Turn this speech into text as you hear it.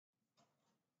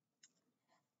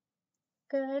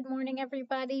Good morning,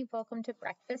 everybody. Welcome to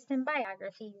Breakfast and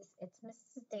Biographies. It's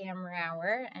Mrs.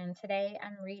 Damrower, and today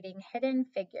I'm reading Hidden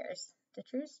Figures, the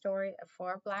true story of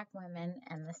 4 Black women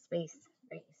and the space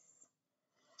race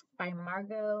by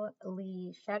Margot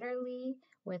Lee Shetterly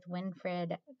with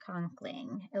Winfred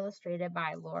Conkling, illustrated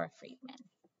by Laura Friedman.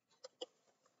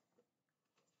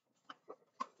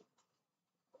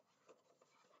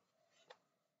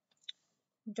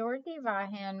 Dorothy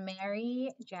Vaughan, Mary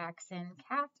Jackson,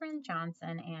 Katherine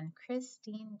Johnson, and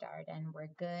Christine Darden were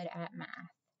good at math.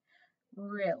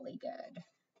 Really good.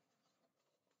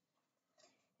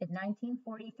 In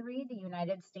 1943, the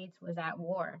United States was at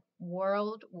war,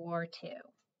 World War II.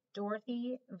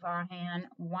 Dorothy Vaughan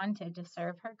wanted to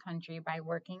serve her country by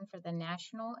working for the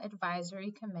National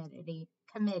Advisory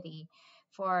Committee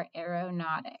for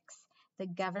Aeronautics, the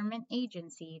government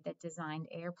agency that designed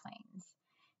airplanes.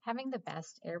 Having the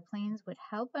best airplanes would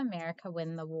help America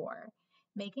win the war.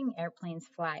 Making airplanes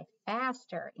fly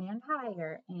faster and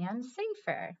higher and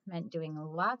safer meant doing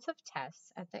lots of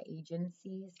tests at the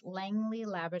agency's Langley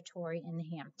Laboratory in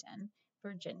Hampton,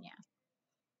 Virginia.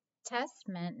 Tests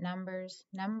meant numbers,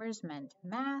 numbers meant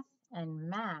math,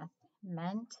 and math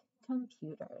meant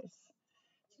computers.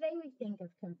 Today we think of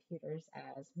computers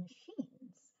as machines.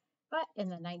 But in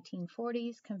the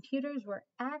 1940s, computers were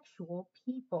actual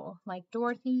people like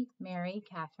Dorothy, Mary,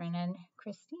 Katherine, and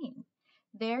Christine.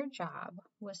 Their job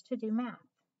was to do math.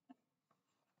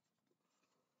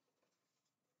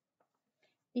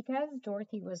 Because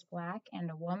Dorothy was Black and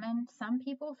a woman, some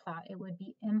people thought it would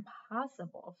be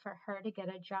impossible for her to get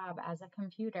a job as a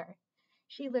computer.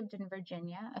 She lived in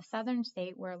Virginia, a southern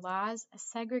state where laws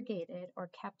segregated or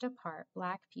kept apart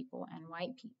Black people and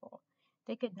white people.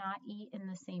 They could not eat in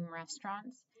the same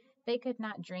restaurants. They could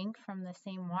not drink from the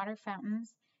same water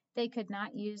fountains. They could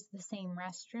not use the same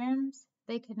restrooms.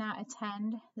 They could not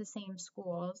attend the same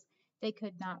schools. They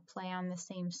could not play on the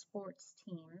same sports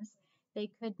teams. They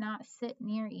could not sit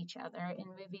near each other in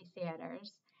movie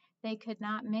theaters. They could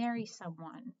not marry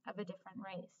someone of a different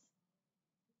race.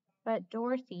 But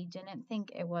Dorothy didn't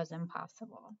think it was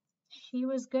impossible. She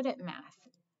was good at math,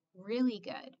 really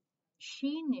good.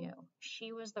 She knew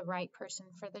she was the right person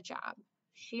for the job.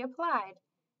 She applied,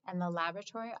 and the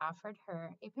laboratory offered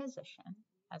her a position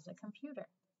as a computer.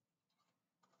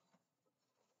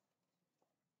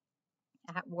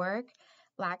 At work,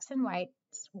 Blacks and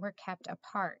whites were kept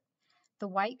apart. The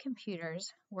white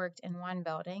computers worked in one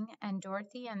building, and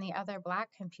Dorothy and the other Black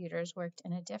computers worked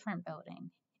in a different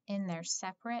building, in their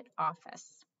separate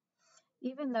office.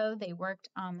 Even though they worked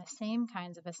on the same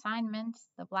kinds of assignments,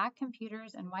 the Black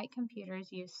computers and white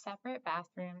computers used separate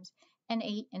bathrooms and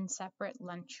ate in separate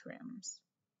lunchrooms.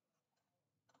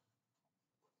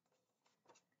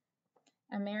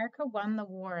 America won the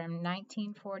war in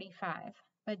 1945,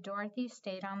 but Dorothy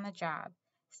stayed on the job,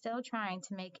 still trying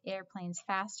to make airplanes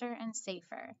faster and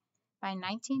safer. By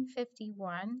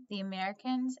 1951, the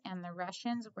Americans and the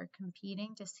Russians were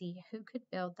competing to see who could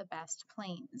build the best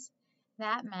planes.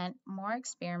 That meant more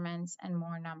experiments and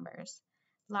more numbers.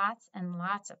 Lots and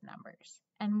lots of numbers.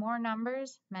 And more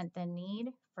numbers meant the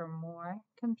need for more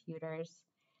computers.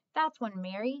 That's when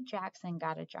Mary Jackson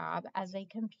got a job as a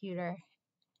computer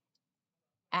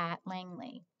at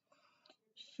Langley.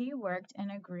 She worked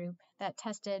in a group that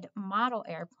tested model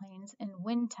airplanes in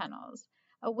wind tunnels.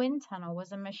 A wind tunnel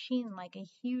was a machine like a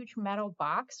huge metal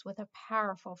box with a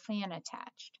powerful fan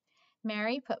attached.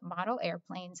 Mary put model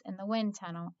airplanes in the wind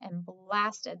tunnel and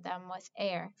blasted them with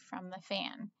air from the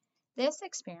fan. This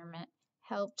experiment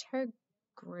helped her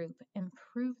group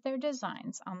improve their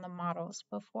designs on the models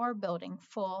before building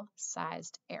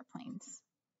full-sized airplanes.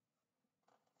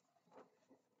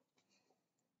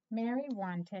 Mary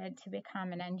wanted to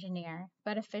become an engineer,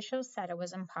 but officials said it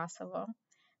was impossible.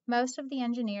 Most of the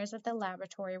engineers at the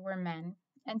laboratory were men,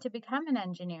 and to become an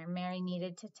engineer, Mary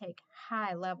needed to take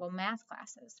high-level math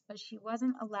classes, but she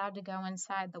wasn't allowed to go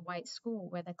inside the white school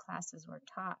where the classes were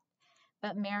taught.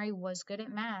 But Mary was good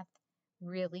at math,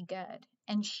 really good,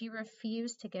 and she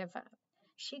refused to give up.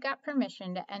 She got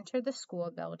permission to enter the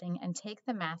school building and take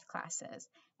the math classes,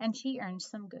 and she earned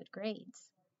some good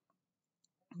grades.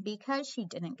 Because she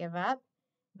didn't give up,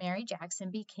 Mary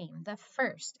Jackson became the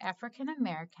first African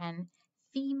American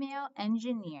female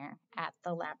engineer at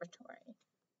the laboratory.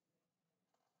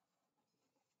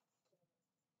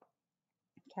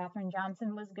 Katherine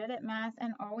Johnson was good at math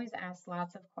and always asked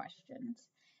lots of questions.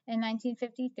 In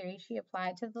 1953, she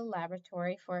applied to the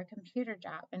laboratory for a computer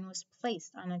job and was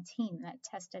placed on a team that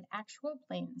tested actual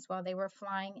planes while they were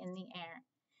flying in the air.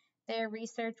 Their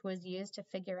research was used to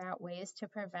figure out ways to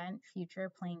prevent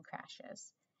future plane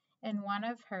crashes. In one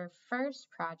of her first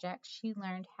projects, she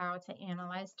learned how to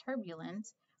analyze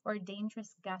turbulence, or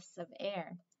dangerous gusts of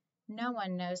air. No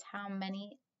one knows how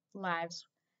many lives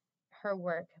her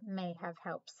work may have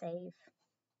helped save.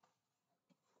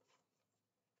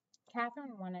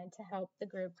 Katherine wanted to help the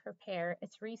group prepare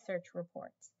its research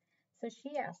reports, so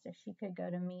she asked if she could go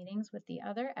to meetings with the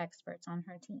other experts on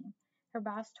her team. Her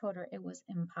boss told her it was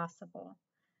impossible.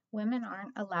 Women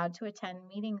aren't allowed to attend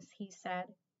meetings, he said,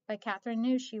 but Katherine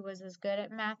knew she was as good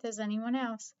at math as anyone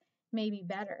else, maybe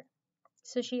better.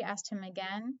 So she asked him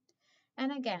again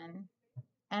and again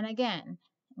and again,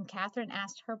 and Katherine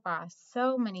asked her boss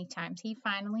so many times he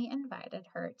finally invited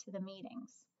her to the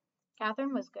meetings.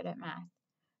 Katherine was good at math,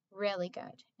 really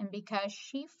good, and because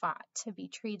she fought to be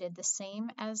treated the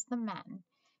same as the men,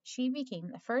 she became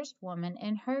the first woman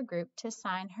in her group to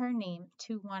sign her name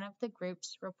to one of the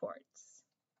group's reports.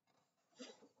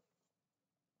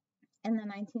 In the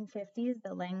 1950s,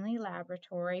 the Langley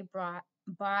Laboratory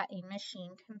bought a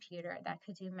machine computer that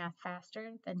could do math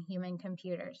faster than human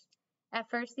computers. At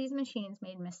first, these machines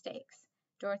made mistakes.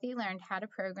 Dorothy learned how to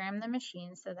program the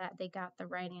machines so that they got the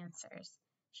right answers.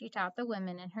 She taught the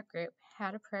women in her group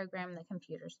how to program the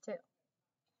computers too.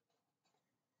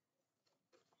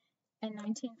 In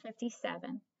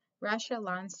 1957, Russia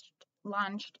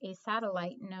launched a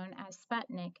satellite known as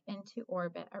Sputnik into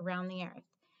orbit around the Earth.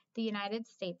 The United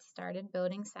States started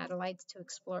building satellites to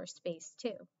explore space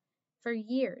too. For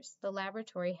years, the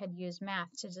laboratory had used math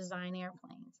to design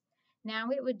airplanes.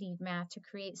 Now it would need math to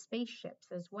create spaceships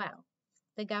as well.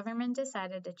 The government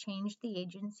decided to change the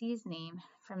agency's name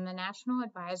from the National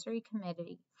Advisory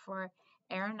Committee for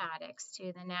Aeronautics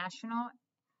to the National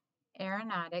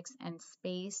Aeronautics and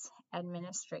Space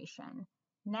Administration,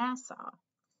 NASA.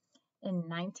 In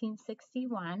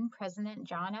 1961, President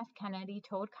John F. Kennedy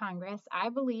told Congress, "I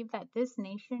believe that this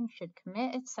nation should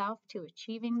commit itself to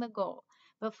achieving the goal,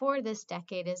 before this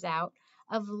decade is out,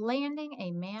 of landing a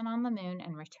man on the moon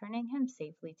and returning him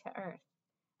safely to Earth."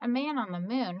 A man on the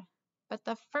moon, but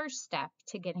the first step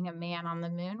to getting a man on the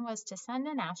moon was to send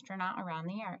an astronaut around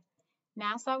the Earth.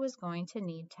 NASA was going to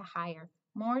need to hire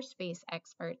more space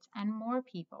experts and more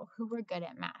people who were good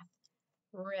at math.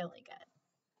 Really good.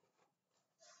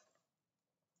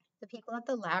 The people at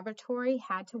the laboratory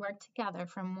had to work together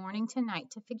from morning to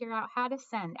night to figure out how to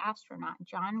send astronaut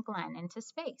John Glenn into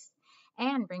space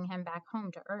and bring him back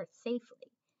home to Earth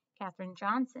safely. Katherine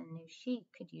Johnson knew she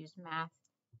could use math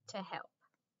to help.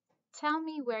 "Tell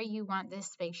me where you want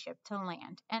this spaceship to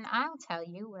land, and I'll tell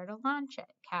you where to launch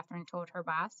it," Katherine told her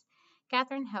boss.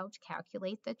 Katherine helped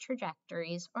calculate the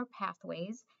trajectories or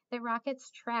pathways that rockets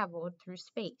traveled through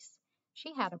space.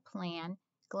 She had a plan.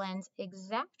 Glenn's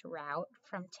exact route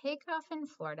from takeoff in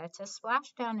Florida to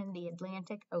splashdown in the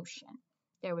Atlantic Ocean.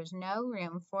 There was no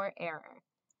room for error.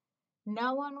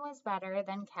 No one was better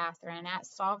than Katherine at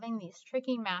solving these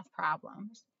tricky math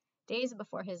problems. Days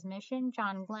before his mission,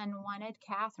 John Glenn wanted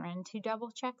Katherine to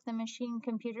double-check the machine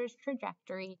computer's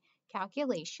trajectory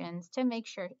calculations to make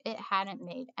sure it hadn't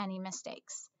made any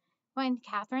mistakes. When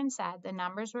Katherine said the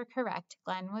numbers were correct,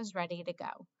 Glenn was ready to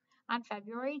go. On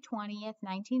February 20th,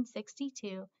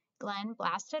 1962, Glenn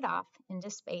blasted off into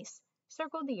space,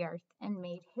 circled the Earth, and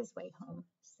made his way home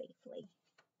safely.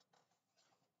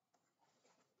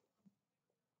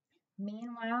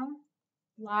 Meanwhile,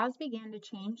 laws began to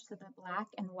change so that black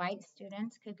and white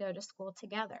students could go to school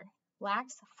together.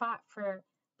 Blacks fought for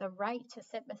the right to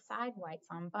sit beside whites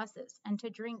on buses and to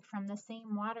drink from the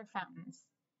same water fountains.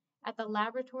 At the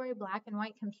laboratory, black and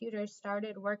white computers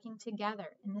started working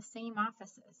together in the same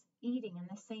offices, eating in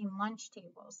the same lunch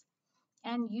tables,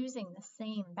 and using the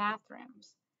same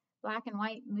bathrooms. Black and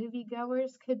white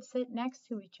moviegoers could sit next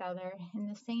to each other in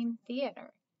the same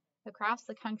theater. Across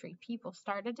the country, people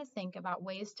started to think about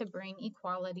ways to bring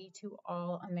equality to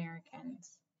all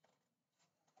Americans.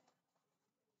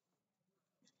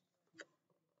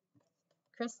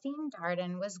 Christine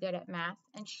Darden was good at math,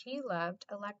 and she loved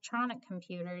electronic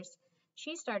computers.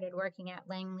 She started working at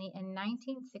Langley in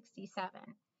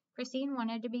 1967. Christine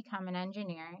wanted to become an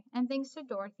engineer, and thanks to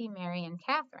Dorothy, Mary, and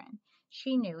Katherine,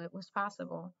 she knew it was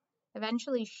possible.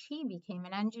 Eventually, she became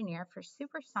an engineer for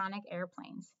supersonic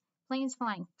airplanes, planes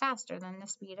flying faster than the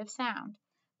speed of sound.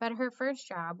 But her first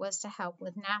job was to help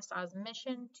with NASA's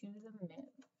mission to the moon.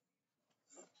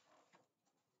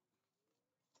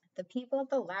 The people at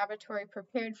the laboratory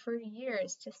prepared for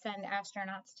years to send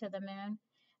astronauts to the moon,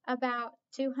 about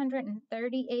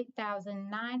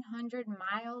 238,900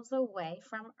 miles away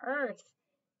from Earth.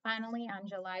 Finally, on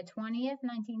July 20th,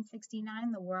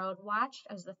 1969, the world watched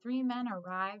as the three men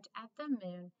arrived at the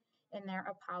moon in their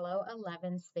Apollo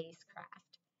 11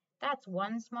 spacecraft. That's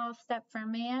one small step for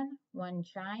man, one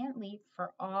giant leap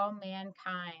for all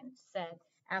mankind, said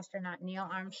astronaut Neil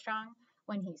Armstrong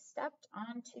when he stepped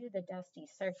onto the dusty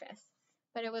surface.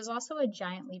 But it was also a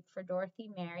giant leap for Dorothy,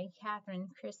 Mary, Katherine,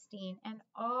 Christine, and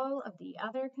all of the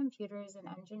other computers and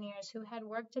engineers who had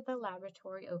worked at the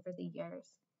laboratory over the years.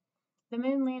 The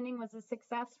moon landing was a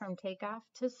success from takeoff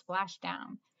to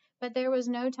splashdown, but there was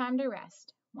no time to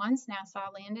rest. Once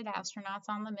NASA landed astronauts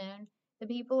on the moon, the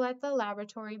people at the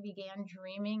laboratory began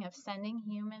dreaming of sending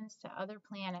humans to other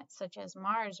planets such as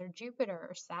Mars or Jupiter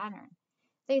or Saturn.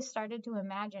 They started to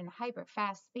imagine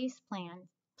hyper-fast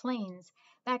planes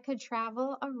that could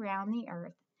travel around the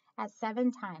Earth at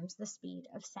 7 times the speed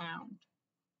of sound.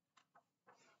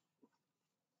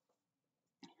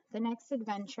 The next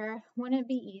adventure wouldn't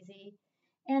be easy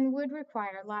and would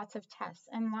require lots of tests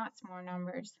and lots more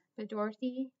numbers. But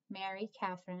Dorothy, Mary,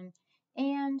 Katherine,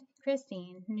 and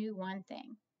Christine knew one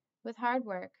thing. With hard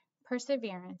work,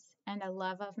 perseverance, and a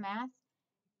love of math,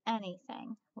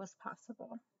 anything was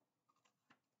possible.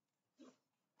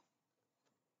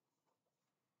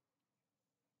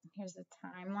 Here's a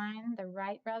timeline. The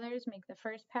Wright brothers make the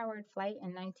first powered flight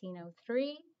in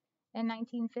 1903. In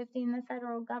 1915, the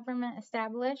federal government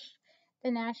established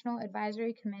the National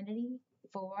Advisory Committee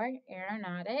for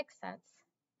Aeronautics, that's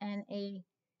NACA.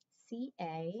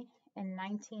 In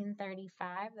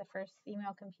 1935, the first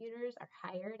female computers are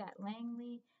hired at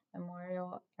Langley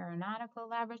Memorial Aeronautical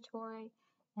Laboratory,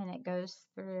 and it goes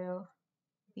through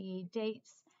the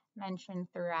dates mentioned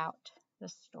throughout the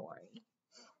story,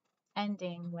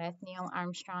 ending with Neil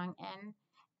Armstrong and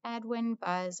Edwin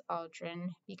Buzz Aldrin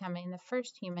becoming the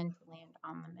first human to land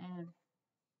on the moon.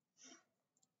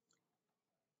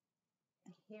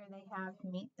 Here they have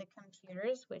Meet the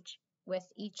Computers, which with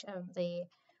each of the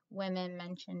women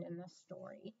mentioned in the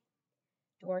story.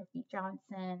 Dorothy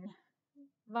Johnson,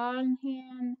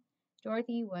 Vonghan.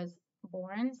 Dorothy was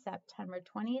born September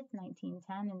 20th,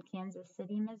 1910 in Kansas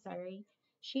City, Missouri.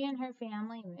 She and her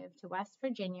family moved to West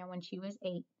Virginia when she was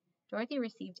 8. Dorothy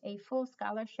received a full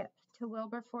scholarship to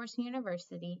Wilberforce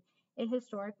University, a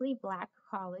historically black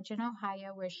college in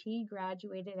Ohio where she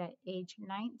graduated at age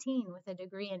 19 with a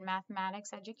degree in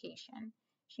mathematics education.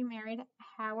 She married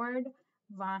Howard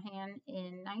Vonghan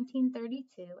in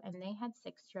 1932 and they had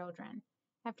 6 children.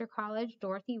 After college,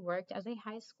 Dorothy worked as a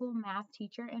high school math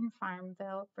teacher in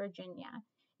Farmville, Virginia.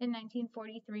 In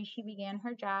 1943, she began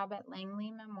her job at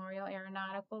Langley Memorial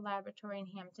Aeronautical Laboratory in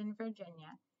Hampton,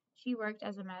 Virginia. She worked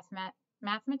as a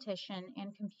mathematician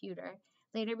and computer,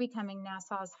 later becoming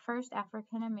NASA's first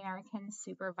African-American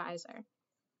supervisor.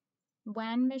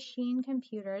 When machine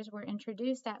computers were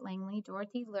introduced at Langley,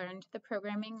 Dorothy learned the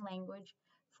programming language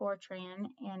Fortran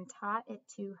and taught it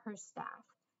to her staff.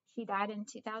 She died in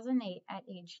 2008 at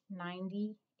age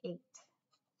 98.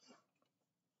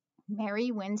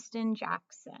 Mary Winston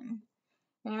Jackson.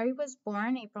 Mary was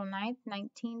born April 9,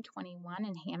 1921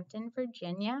 in Hampton,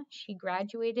 Virginia. She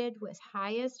graduated with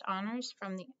highest honors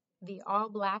from the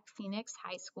all-black Phoenix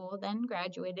High School, then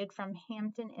graduated from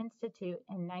Hampton Institute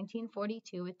in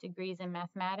 1942 with degrees in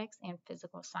mathematics and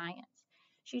physical science.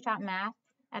 She taught math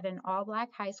at an all-black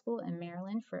high school in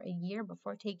Maryland for a year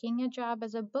before taking a job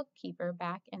as a bookkeeper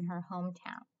back in her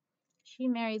hometown. She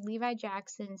married Levi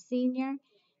Jackson Sr.,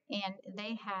 and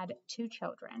they had 2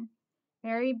 children.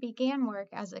 Mary began work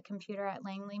as a computer at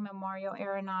Langley Memorial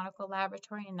Aeronautical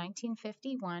Laboratory in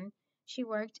 1951. She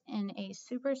worked in a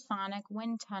supersonic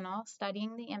wind tunnel,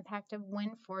 studying the impact of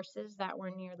wind forces that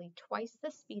were nearly twice the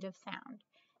speed of sound.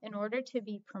 In order to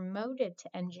be promoted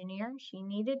to engineer, she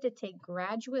needed to take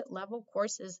graduate-level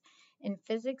courses in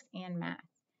physics and math.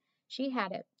 She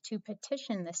had to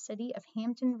petition the city of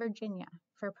Hampton, Virginia,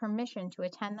 for permission to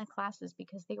attend the classes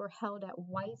because they were held at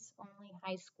whites-only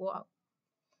high school.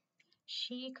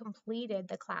 She completed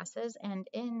the classes, and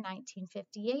in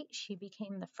 1958, she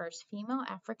became the first female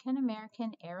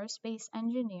African-American aerospace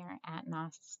engineer at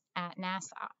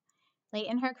NASA. Late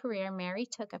in her career, Mary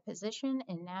took a position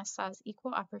in NASA's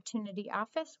Equal Opportunity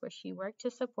Office, where she worked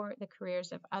to support the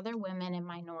careers of other women and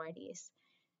minorities.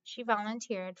 She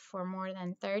volunteered for more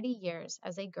than 30 years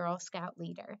as a Girl Scout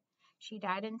leader. She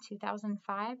died in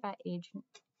 2005 at age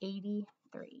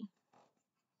 83.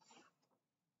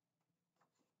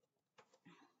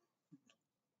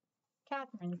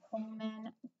 Katherine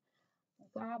Coleman,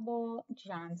 Wobble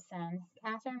Johnson.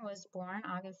 Katherine was born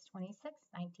August 26,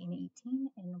 1918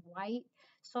 in White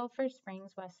Sulphur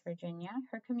Springs, West Virginia.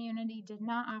 Her community did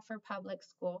not offer public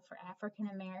school for African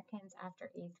Americans after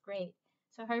 8th grade,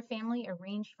 so her family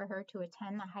arranged for her to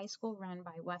attend the high school run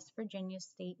by West Virginia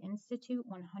State Institute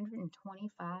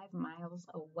 125 miles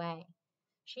away.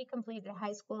 She completed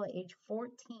high school at age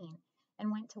 14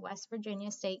 and went to West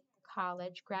Virginia State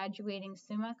College, graduating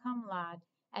summa cum laude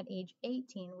at age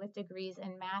 18 with degrees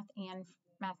in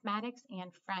mathematics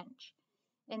and French.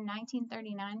 In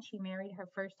 1939, she married her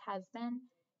first husband,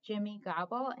 Jimmy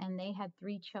Gobble, and they had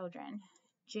 3 children.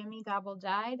 Jimmy Gobble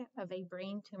died of a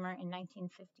brain tumor in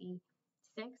 1956,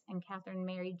 and Katherine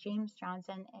married James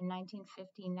Johnson in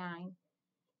 1959.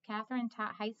 Katherine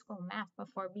taught high school math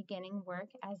before beginning work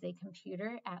as a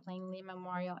computer at Langley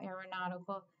Memorial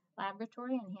Aeronautical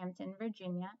Laboratory in Hampton,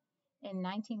 Virginia in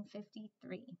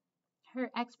 1953.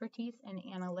 Her expertise in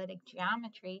analytic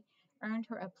geometry earned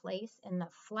her a place in the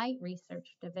Flight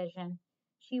Research Division.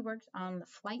 She works on the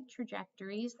flight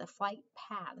trajectories, the flight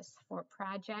paths for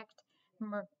Project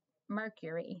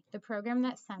Mercury, the program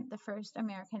that sent the first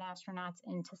American astronauts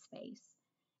into space.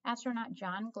 Astronaut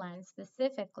John Glenn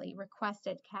specifically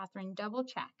requested Katherine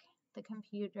double-check the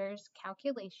computer's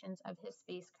calculations of his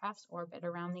spacecraft's orbit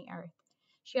around the Earth.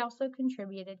 She also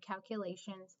contributed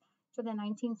calculations to the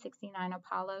 1969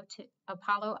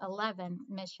 Apollo 11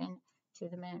 mission to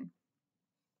the moon.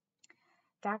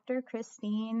 Dr.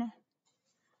 Christine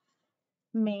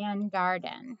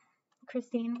Darden.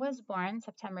 Christine was born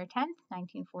September 10,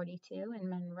 1942 in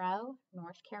Monroe,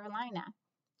 North Carolina.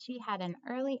 She had an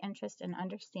early interest in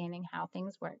understanding how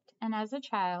things worked, and as a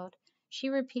child, she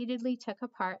repeatedly took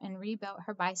apart and rebuilt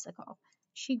her bicycle.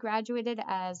 She graduated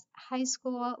as high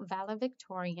school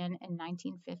valedictorian in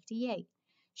 1958.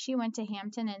 She went to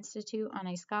Hampton Institute on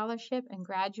a scholarship and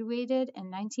graduated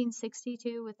in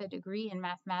 1962 with a degree in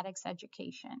mathematics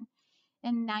education.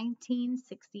 In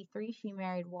 1963, she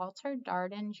married Walter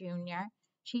Darden Jr.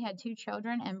 She had 2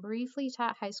 children and briefly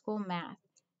taught high school math.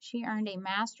 She earned a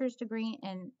master's degree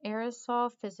in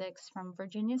aerosol physics from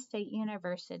Virginia State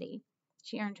University.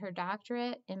 She earned her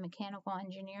doctorate in mechanical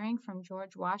engineering from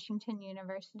George Washington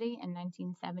University in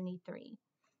 1973.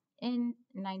 In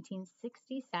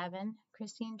 1967,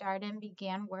 Christine Darden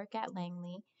began work at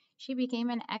Langley. She became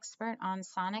an expert on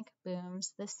sonic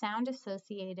booms, the sound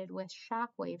associated with shock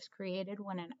waves created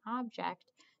when an object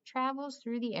travels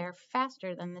through the air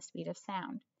faster than the speed of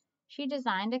sound. She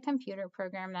designed a computer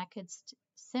program that could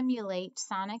simulate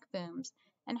sonic booms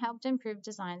and helped improve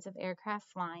designs of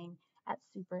aircraft flying at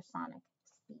supersonic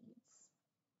speeds.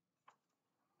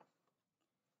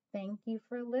 Thank you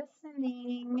for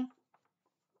listening.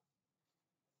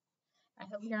 I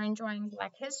hope you're enjoying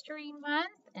Black History Month,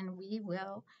 and we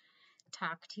will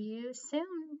talk to you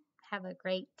soon. Have a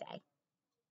great day.